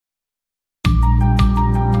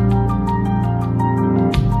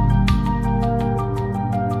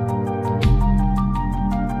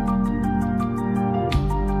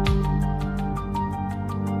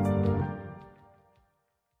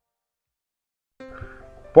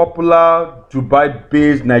Popular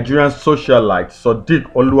Dubai-based Nigerian socialite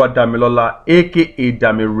Sodiq Oluwadamilola, aka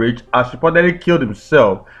Dammie Richie, has reportedly killed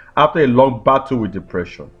himself after a long battle with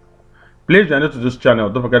depression. Please, if you are new to this channel,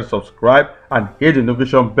 don't forget to subscribe and hit the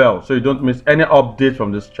notification bell so you don't miss any updates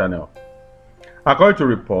from this channel. According to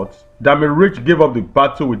reports, Dammie Richie gave up the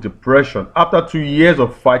battle with depression after 2 years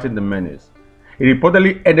of fighting the menace. He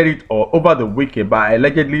reportedly ended it all over the weekend by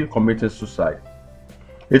allegedly committing suicide.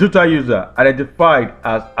 A Twitter user identified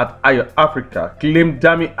as @AyoAfrica claimed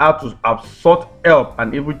Dammie had to have sought help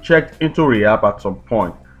and even checked into rehab at some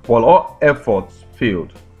point, while all efforts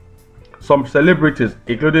failed. Some celebrities,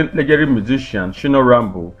 including legendary musician Shino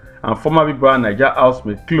Rambo and former Big Brother Naija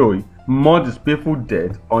housemate Chloe, mourned his painful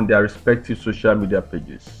death on their respective social media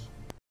pages.